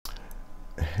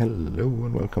Hello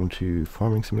and welcome to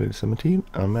Farming Simulator 17.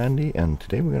 I'm Andy, and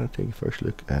today we're going to take a first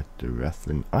look at the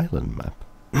Rathlin Island map.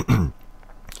 I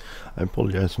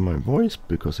apologize for my voice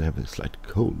because I have a slight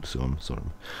cold, so I'm sort of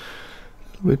a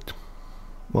little bit,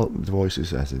 well, the voice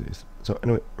is as it is. So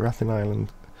anyway, Rathlin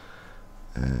Island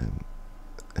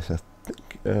is I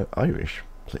think Irish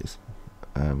place,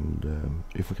 and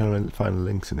if we can find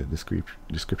links in the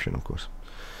description, of course.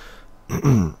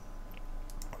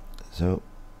 So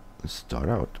let's start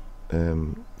out.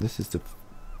 This is the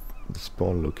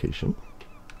spawn location,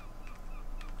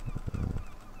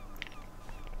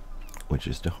 which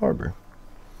is the harbor,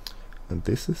 and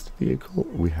this is the vehicle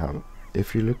we have.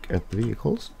 If you look at the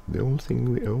vehicles, the only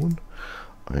thing we own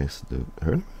is the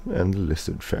Rathlin and the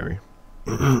Lizard Ferry,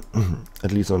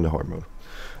 at least on the hard mode.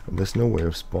 And there's no way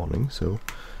of spawning, so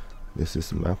this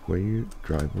is a map where you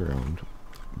drive around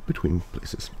between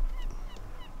places.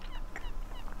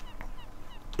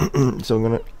 So I'm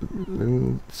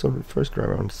gonna first drive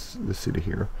around the city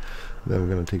here, then we're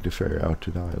gonna take the ferry out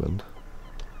to the island.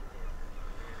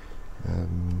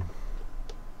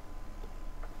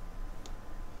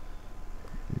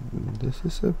 This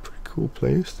is a pretty cool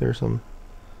place. There's some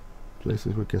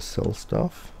places we can sell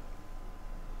stuff.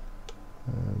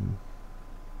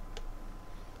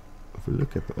 If we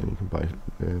look at them, you can buy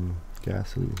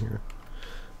gasoline here.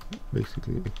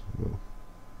 Basically, well,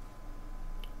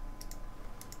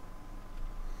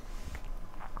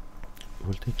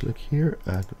 we'll take a look here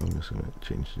at, I'm just going to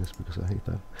change this because I hate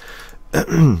that.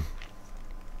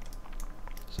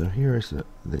 So here is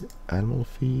the animal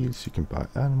feeds. You can buy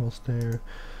animals there.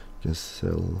 You can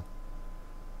sell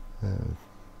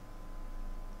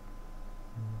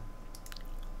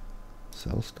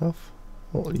stuff.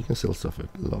 Well, you can sell stuff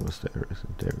at Lava's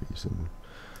dairies and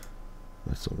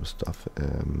that sort of stuff.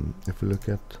 If we look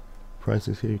at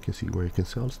prices here, you can see where you can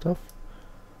sell stuff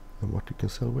and what you can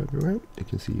sell everywhere. You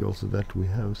can see also that we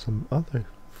have some other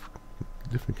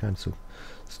different kinds of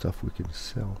stuff we can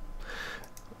sell.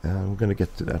 We're gonna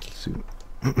get to that soon.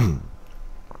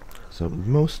 So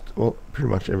well, pretty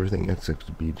much everything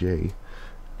except BJ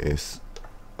is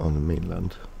on the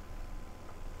mainland.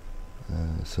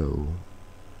 So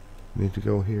we need to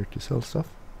go here to sell stuff.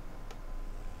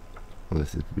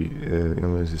 Unless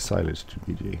it's silage to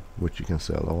BJ, which you can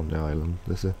sell on the island.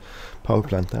 There's a power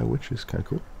plant there, which is kind of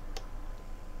cool.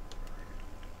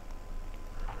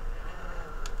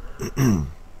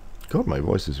 God, my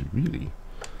voice is really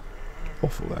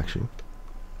awful, actually.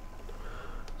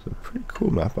 So pretty cool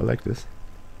map. I like this.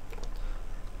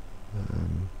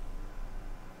 I'm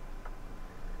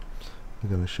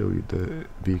gonna show you the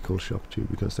vehicle shop too,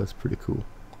 because that's pretty cool.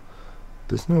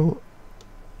 There's no,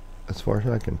 as far as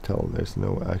I can tell, there's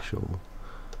no actual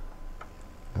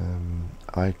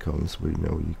icons where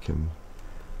you can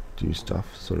do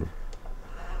stuff. Sort of.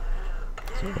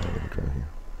 So I'm gonna try here.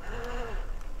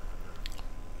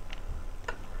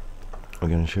 I'm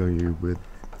gonna show you with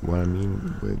what I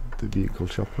mean with the vehicle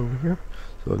shop over here.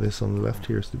 So this on the left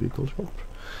here is the vehicle shop.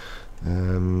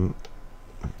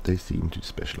 They seem to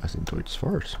specialize in Deutsch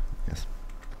Fars, yes.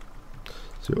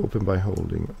 So open by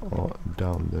holding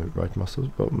down the right mouse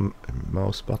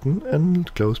button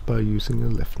and close by using the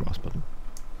left mouse button.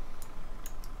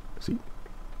 See?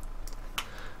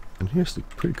 And here's the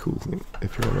pretty cool thing.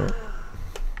 If you wanna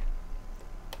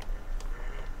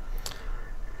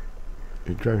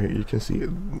drive here, you can see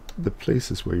the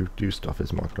places where you do stuff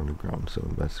is marked on the ground, so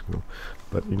that's cool.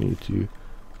 But you need to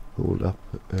hold up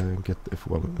and get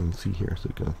F1 and see here, so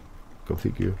you can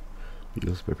configure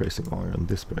vehicles by pressing R on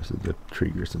this press to get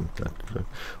triggers and that.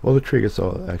 All the triggers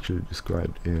are actually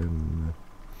described in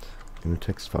a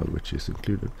text file which is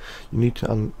included. You need to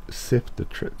unzip the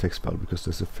text file because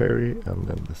there's a ferry and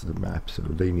then there's the map, so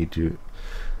they need to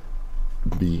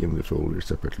be in the folder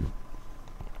separately.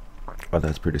 But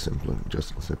that's pretty simple,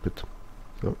 just unzip it.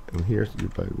 So, and here,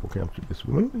 by walking up to this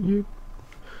woman, you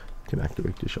can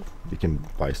activate the shop. You can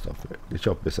buy stuff. The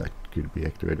shop is could be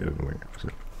activated anywhere. So.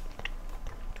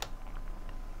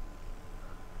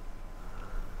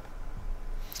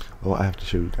 Oh, I have to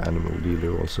show you the animal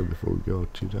dealer also before we go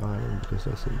to the island, because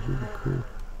that's a really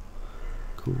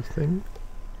cool thing.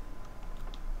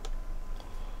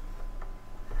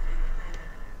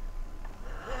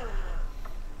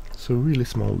 So really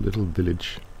small little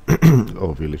village,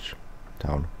 or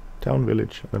town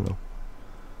village, I don't know.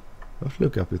 Let's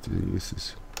look up if this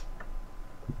is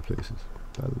the places.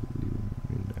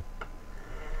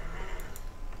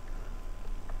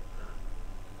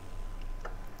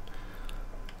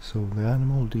 So the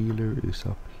animal dealer is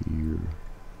up here.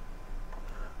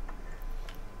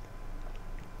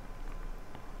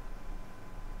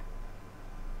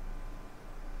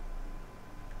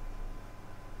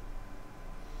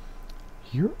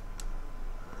 here.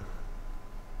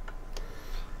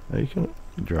 And you can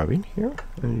drive in here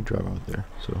and you drive out there,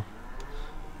 so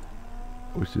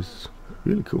which is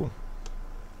really cool.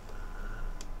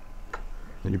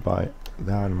 And you buy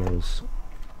the animals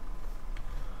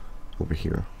over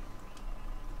here.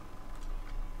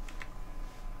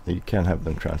 And you can have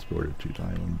them transported to the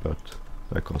island, but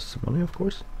that costs money, of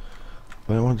course.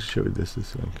 But I wanted to show you this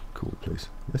is like a cool place.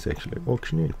 There's actually an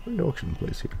auction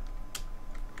place here.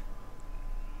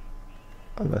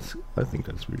 And I think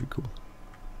that's really cool.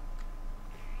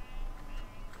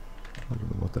 I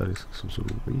don't know what that is, some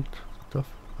sort of weight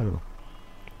stuff, I don't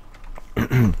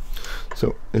know.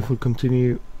 So if we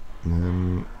continue,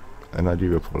 and I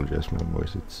do apologize for my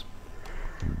voice, it's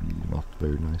really not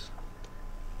very nice.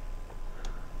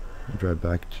 I'll drive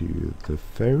back to the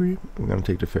ferry. We're gonna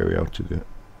take the ferry out to the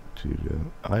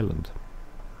island.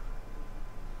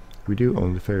 We do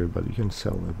own the ferry, but you can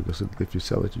sell it, because if you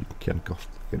sell it you can't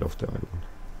get off the island.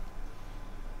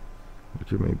 You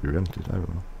could maybe rent it, I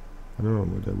don't know. I don't know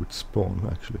where that would spawn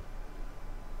actually.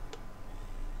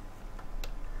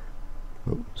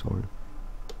 Oh, sorry.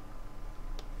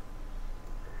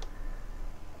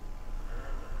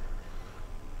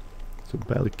 So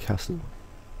Bally Castle.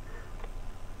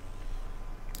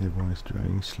 Everyone is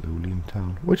driving slowly in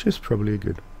town, which is probably a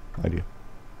good idea.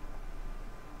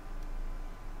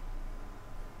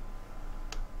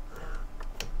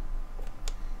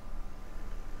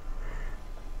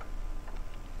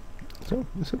 So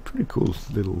it's a pretty cool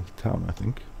little town, I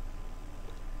think.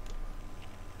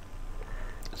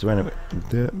 So anyway,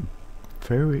 the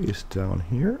ferry is down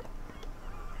here,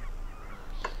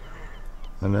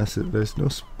 and there's no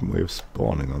way of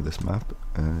spawning on this map,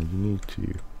 you need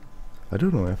to, I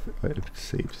don't know if it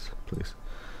saves place.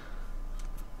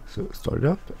 So start it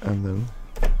up and then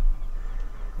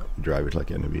drive it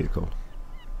like any vehicle.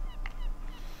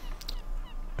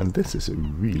 And this is a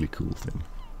really cool thing.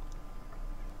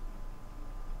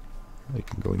 You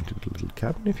can go into the little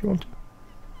cabin if you want to.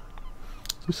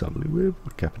 So suddenly we're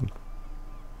a cabin.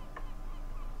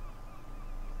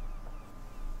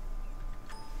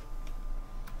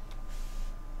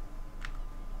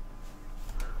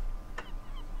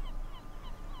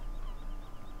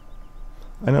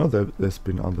 I know that there's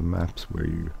been other maps where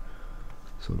you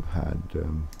sort of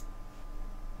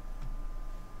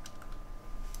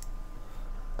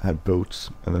had boats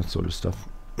and that sort of stuff.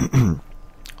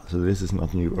 So this is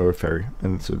not new, or a ferry,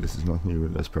 and so this is not new.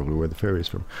 That's probably where the ferry is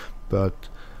from. But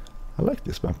I like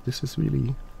this map. This is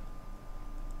really,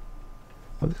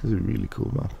 this is a really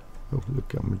cool map. Oh,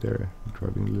 look, I'm there,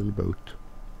 driving a little boat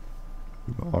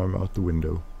with my arm out the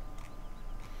window.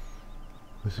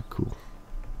 This is cool.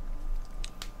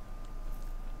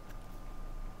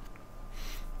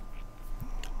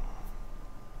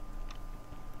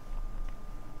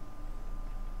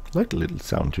 I like the little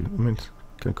sound too. I mean, it's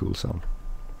kind of cool sound.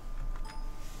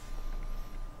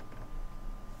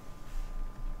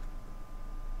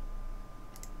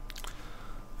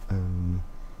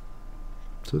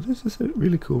 So this is a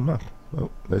really cool map. Oh,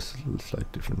 there's a little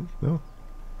slight different. No,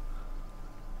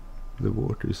 the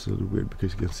water is a little weird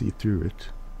because you can see through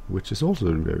it, which is also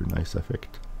a very nice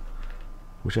effect,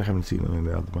 which I haven't seen on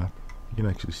any other map. You can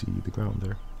actually see the ground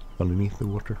there underneath the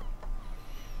water.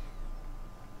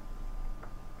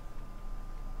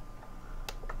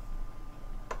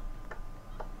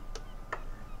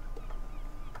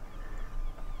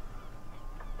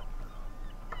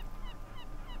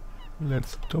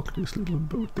 Let's dock this little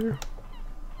boat there.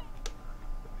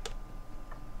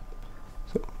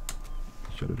 So,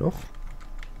 shut it off.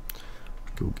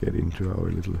 Go get into our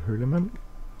little hurdyman.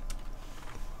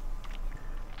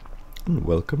 And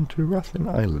welcome to Rathlin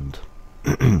Island.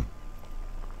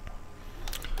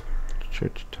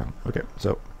 Church town. Okay,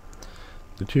 so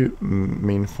the two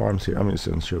main farms here. I'm just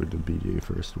going to show you the BJ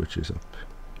first, which is up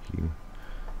here.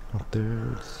 Not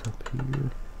there, it's up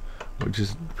here. Which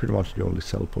is pretty much the only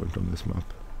sell point on this map.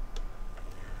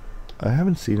 I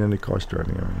haven't seen any cars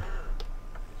driving around,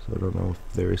 so I don't know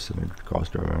if there is any cars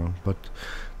driving around, but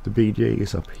the BJ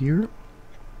is up here.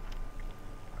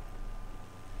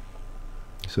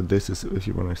 So this is, if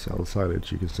you want to sell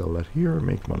silage, you can sell that here or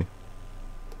make money,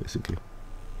 basically.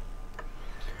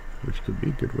 Which could be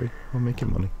a good way of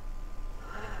making money.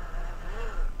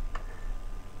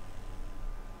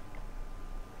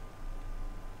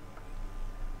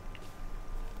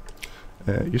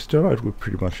 You start out with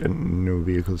pretty much no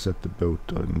vehicles at the boat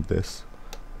on this,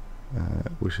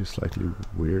 which is slightly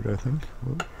weird, I think.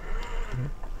 Well,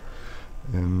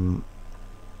 yeah.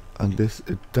 And this,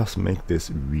 it does make this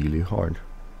really hard.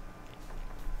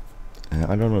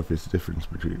 I don't know if it's a difference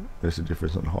between, there's a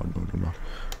difference on hard mode or not.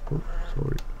 Oh,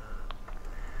 sorry.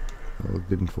 Well, it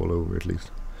didn't fall over at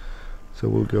least. So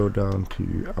we'll go down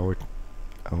to our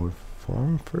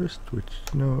farm first, which,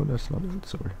 no, that's not it,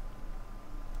 sorry.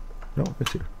 No,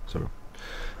 it's here, sorry.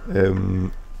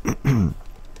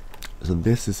 So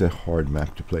this is a hard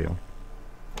map to play on.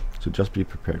 So just be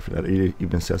prepared for that. It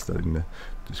even says that in the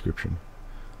description.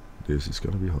 This is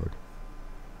gonna be hard.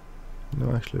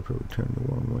 No, actually I probably turned the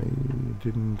wrong way,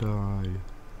 didn't I?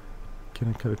 Can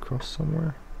I cut across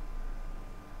somewhere?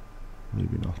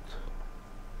 Maybe not.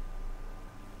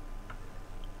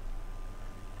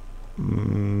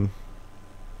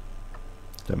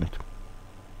 Damn it.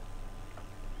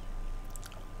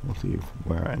 We'll see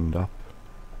where I end up.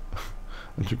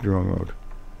 I took the wrong road.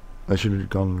 I should have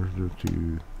gone to...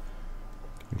 Can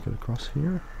I cut across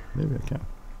here? Maybe I can.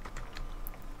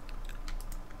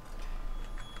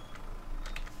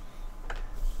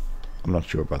 I'm not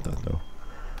sure about that though.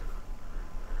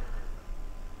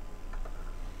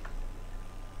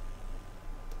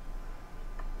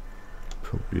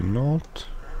 Probably not.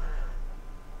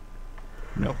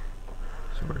 No.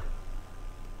 Sorry.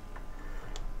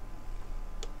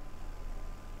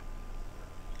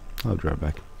 I'll drive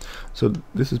back. So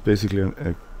this is basically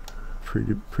a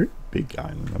pretty big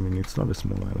island. I mean, it's not a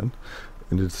small island.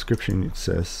 In the description it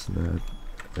says that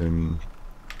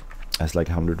has like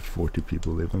 140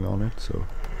 people living on it, so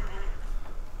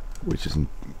which isn't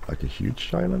like a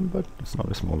huge island, but it's not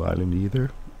a small island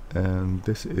either. And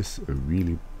this is a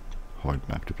really hard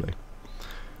map to play.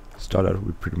 Start out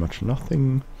with pretty much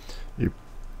nothing. You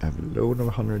have a loan of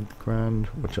 100 grand,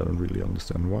 which I don't really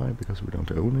understand why, because we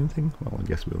don't own anything. Well, I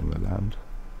guess we own the land.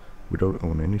 We don't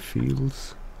own any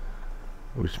fields,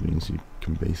 which means you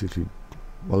can basically,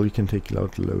 well, you can take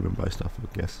out the loan and buy stuff, I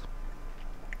guess.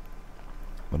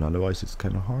 But otherwise it's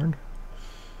kind of hard.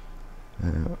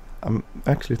 I'm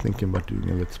actually thinking about doing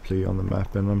a let's play on the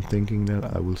map, and I'm thinking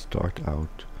that I will start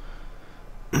out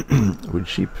with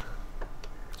sheep.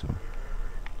 So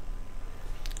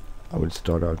I would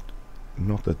start out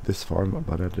not at this farm,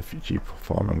 but at the sheep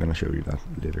farm. I'm gonna show you that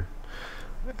later.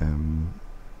 And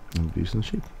do some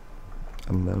sheep,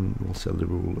 and then we'll sell the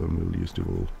wool, and we'll use the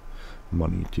wool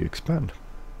money to expand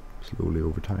slowly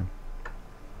over time.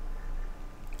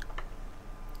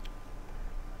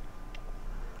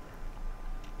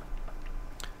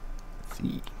 Let's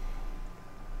see.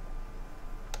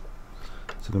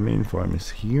 So the main farm is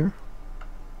here,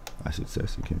 as it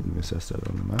says. You can even says that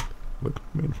on the map. But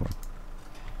main farm.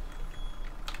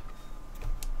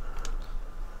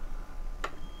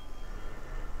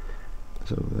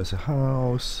 So there's a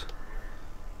house,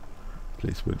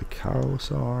 place where the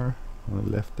cows are on the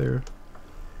left there.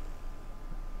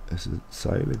 There's a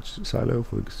silo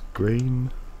for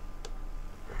grain.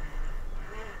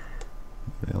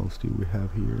 What else do we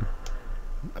have here?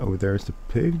 Over there's the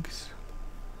pigs,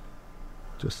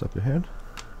 just up ahead.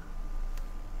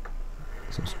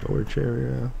 Some storage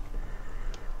area.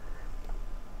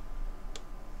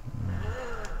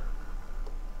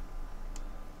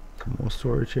 Some more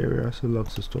storage areas, so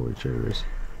lots of storage areas.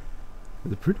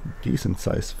 It's a pretty decent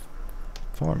sized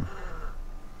farm.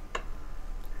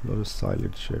 A lot of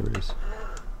silage areas.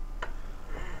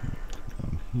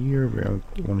 Down here,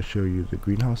 I want to show you the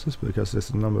greenhouses, because there's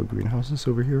a number of greenhouses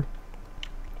over here,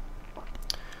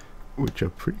 which are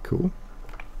pretty cool.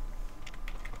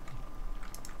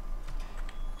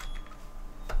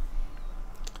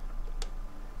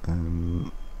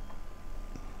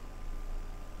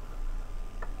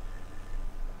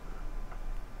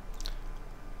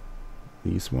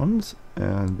 These ones,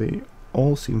 and they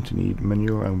all seem to need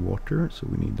manure and water, so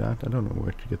we need that. I don't know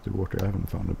where to get the water. I haven't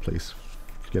found a place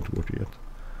to get water yet,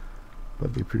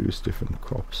 but they produce different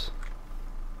crops.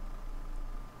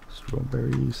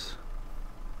 Strawberries.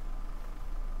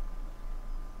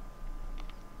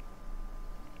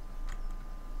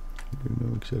 I don't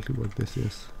know exactly what this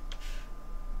is.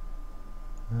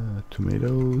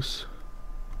 Tomatoes.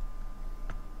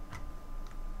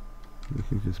 I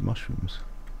think it's mushrooms.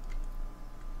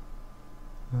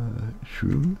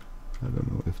 Shroom. I don't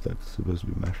know if that's supposed to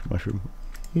be mushroom.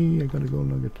 Hey, I got a gold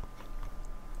nugget.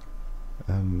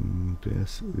 And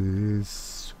this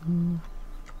is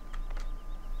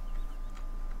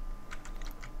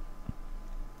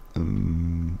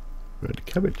red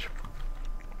cabbage.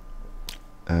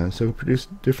 So we produce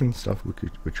different stuff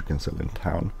which you can sell in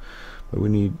town, but we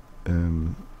need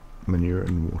manure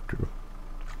and water.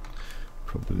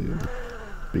 Probably the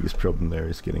biggest problem there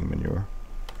is getting manure.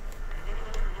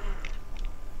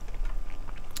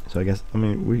 So I guess, I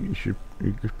mean, you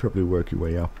could probably work your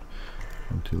way up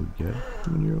until you get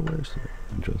manure. Where's the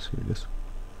entrance? Here it is.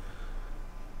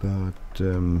 But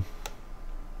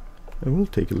it will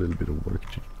take a little bit of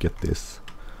work to get this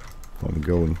fun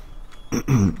going.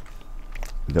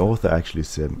 The author actually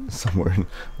said somewhere,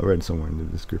 I read somewhere in the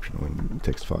description or in the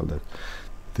text file, that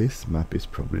this map is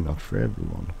probably not for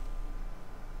everyone.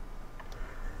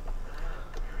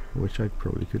 Which I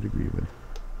probably could agree with.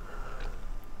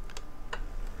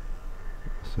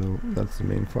 So that's the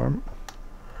main farm.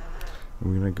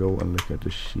 And we're gonna go and look at the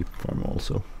sheep farm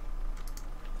also.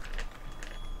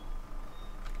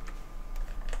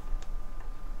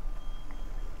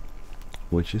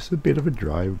 Which is a bit of a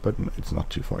drive, but it's not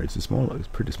too far. It's a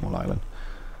pretty small island.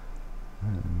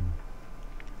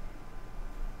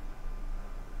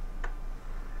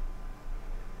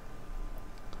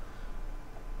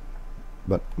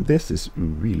 But this is a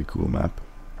really cool map.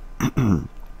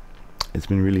 It's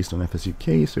been released on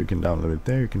FSUK, so you can download it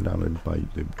there. You can download it by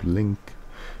the link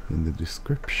in the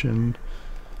description.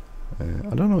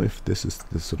 I don't know if this is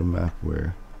the sort of map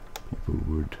where people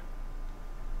would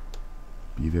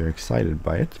be very excited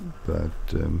by it, but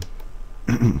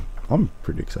I'm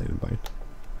pretty excited by it.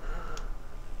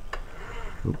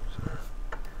 Oops, sorry.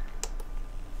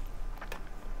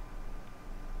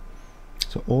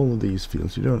 So all of these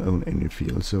fields, you don't own any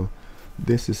fields, so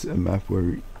this is a map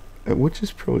where, which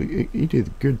is probably either a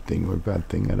good thing or a bad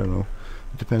thing, I don't know.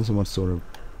 It depends on what sort of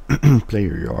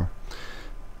player you are.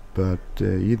 But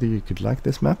either you could like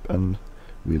this map and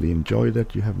really enjoy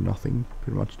that you have nothing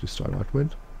pretty much to start out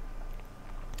with,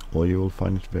 or you will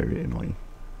find it very annoying.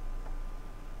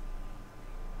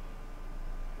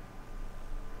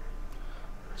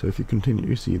 So if you continue,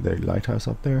 you see the lighthouse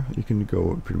up there, you can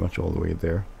go pretty much all the way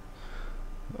there,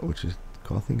 which is,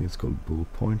 I think it's called Bull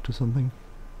Point or something.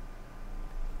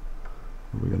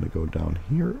 We're gonna go down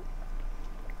here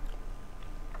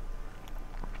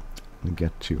and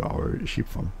get to our sheep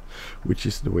farm, which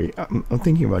is the way I'm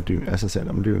thinking about doing. As I said,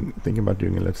 I'm thinking about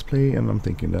doing a let's play, and I'm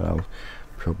thinking that I'll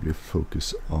probably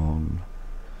focus on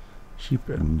sheep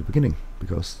in the beginning,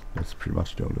 because that's pretty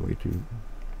much the only way to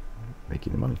make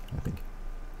any money, I think.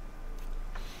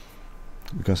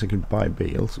 Because I could buy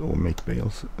bales or make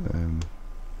bales. I'll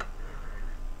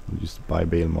just buy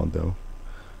bale mod though,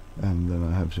 and then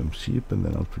I have some sheep, and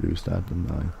then I'll produce that, and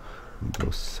I'll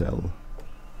go sell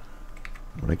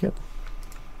what I get.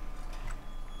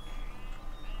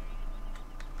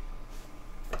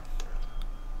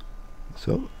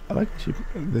 So I like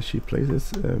the sheep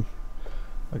places.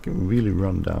 I can really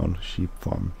run down sheep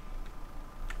farm.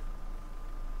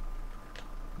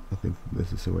 I think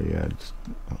this is the way you add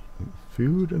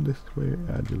food, and this way you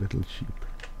add a little sheep.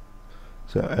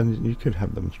 So, and you could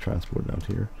have them transported out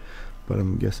here, but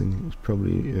I'm guessing it's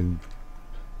probably a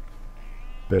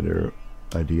better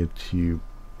idea to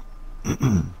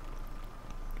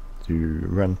to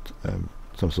rent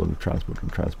some sort of transport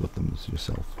and transport them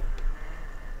yourself.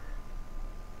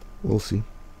 We'll see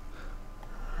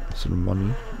what sort of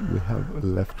money we have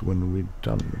left when we're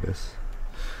done with this.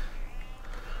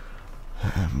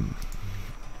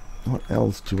 What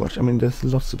else to watch? I mean, there's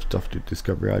lots of stuff to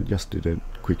discover. I just did a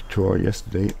quick tour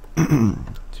yesterday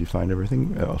to find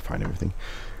everything.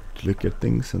 To look at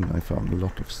things, and I found a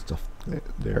lot of stuff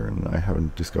there, and I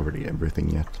haven't discovered everything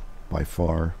yet by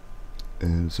far.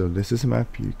 So this is a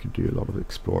map you could do a lot of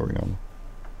exploring on.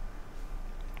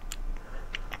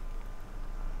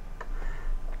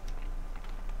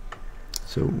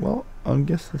 So, well, I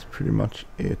guess that's pretty much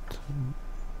it.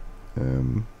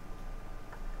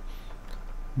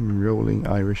 Rolling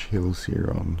Irish hills here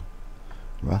on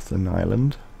Rathlin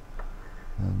Island,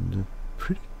 and a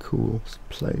pretty cool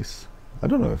place. I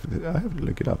don't know if I have to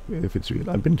look it up if it's real.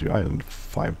 I've been to Ireland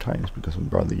 5 times because my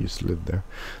brother used to live there,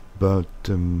 but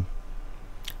I'm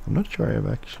not sure I've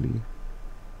actually.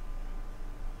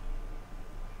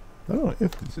 I don't know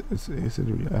if is it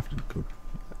real. I have to go.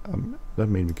 That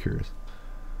made me curious.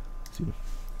 Let's see,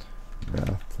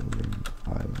 Rathlin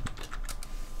Island.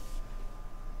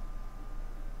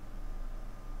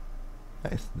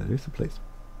 Nice, that is a place.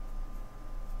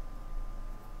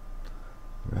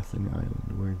 Rathlin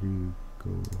Island, where do you go?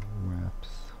 Maps.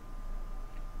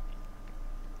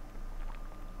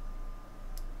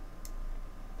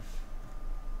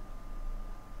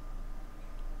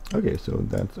 Okay, so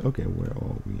that's okay. Where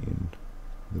are we in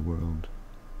the world?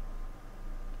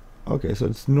 Okay, so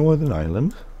it's Northern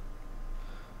Ireland,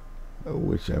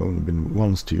 which I've only been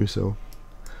once to, so.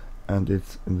 And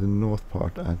it's in the north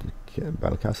part at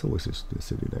Balcastle, which is the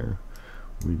city there.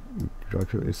 We drive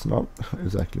to. It's not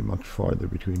exactly much farther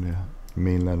between the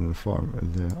mainland and the farm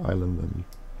and the island, I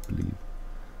believe.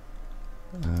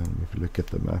 And if you look at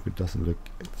the map, it doesn't look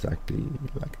exactly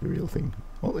like the real thing.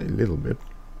 Well, a little bit,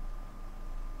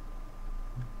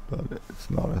 but it's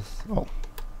not as well.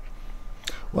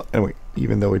 Well, anyway,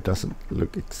 even though it doesn't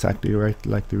look exactly right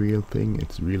like the real thing,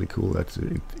 it's really cool that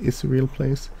it is a real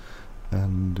place,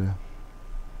 and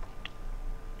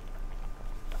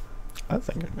I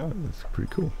think it's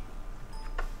pretty cool.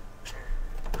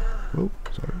 Oh,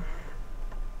 sorry.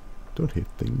 Don't hit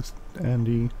things,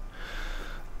 Andy.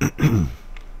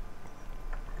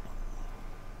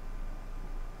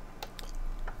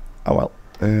 Oh well.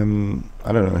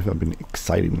 I don't know if I've been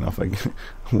exciting enough. Like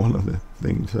one of the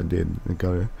things I did, I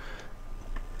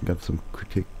got some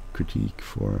critique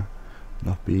for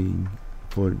not being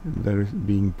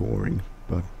being boring,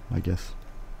 but I guess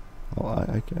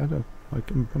I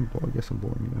guess I'm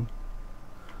boring then.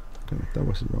 Damn it, that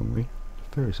was the wrong way.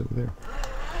 The ferry's over there.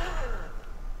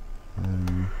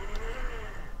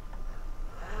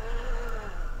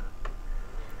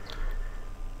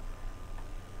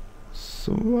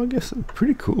 So I guess a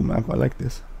pretty cool map. I like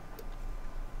this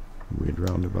weird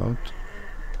roundabout.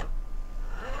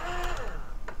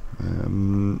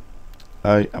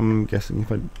 I'm guessing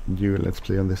if I do a let's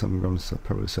play on this, I'm going to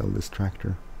probably sell this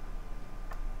tractor.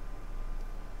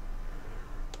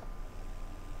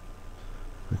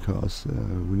 Because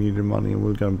we need the money, and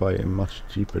we're going to buy a much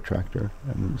cheaper tractor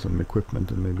and some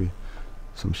equipment and maybe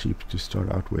some sheep to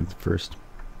start out with first.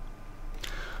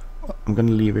 I'm going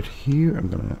to leave it here. I'm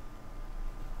going to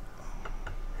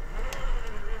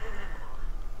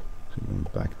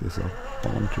back this up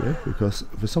onto it, because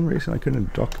for some reason I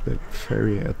couldn't dock the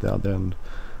ferry at the other end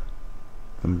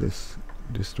in this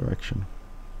direction,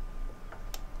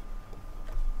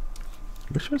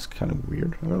 which was kind of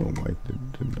weird. I don't know why it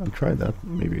didn't. I'll try that.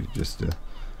 Maybe it's just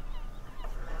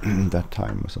that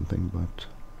time or something, but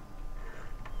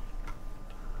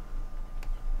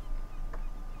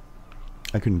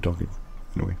I couldn't dock it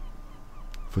anyway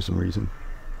for some reason.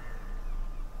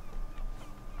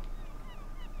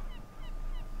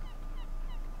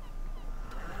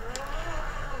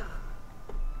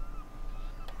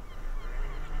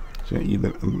 So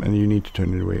either, and you need to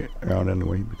turn it around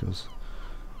anyway, because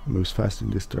it moves fast in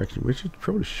this direction, which it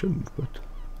probably shouldn't, but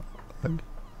I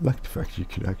like the fact you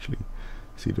can actually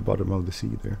see the bottom of the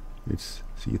sea there. It's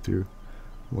see-through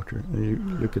water, and you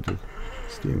look at the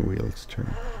steering wheel, it's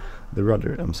turning. The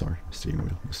rudder, I'm sorry, steering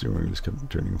wheel. The steering wheel is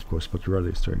turning, of course, but the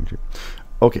rudder is turning too.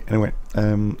 Okay, anyway,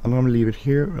 I'm going to leave it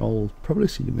here. I'll probably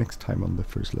see you next time on the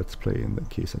first Let's Play, in the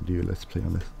case I do a Let's Play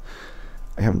on this.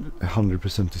 I haven't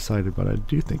 100% decided, but I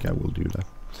do think I will do that.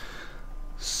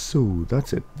 So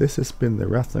that's it. This has been the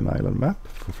Rathlin Island map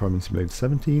for Farming Simulator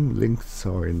 17. Links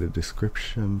are in the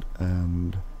description,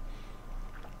 and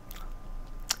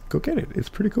go get it. It's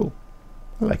pretty cool.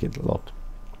 I like it a lot.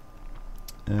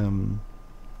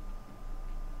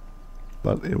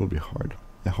 But it will be a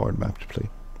hard map to play.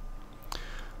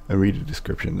 And read the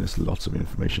description. There's lots of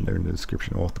information there in the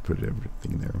description. I'll have to put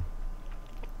everything there.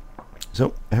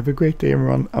 So, have a great day,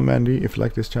 everyone. I'm Andy. If you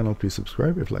like this channel, please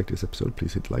subscribe. If you like this episode,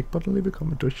 please hit the like button, leave a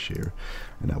comment or share.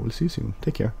 And I will see you soon.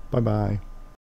 Take care. Bye-bye.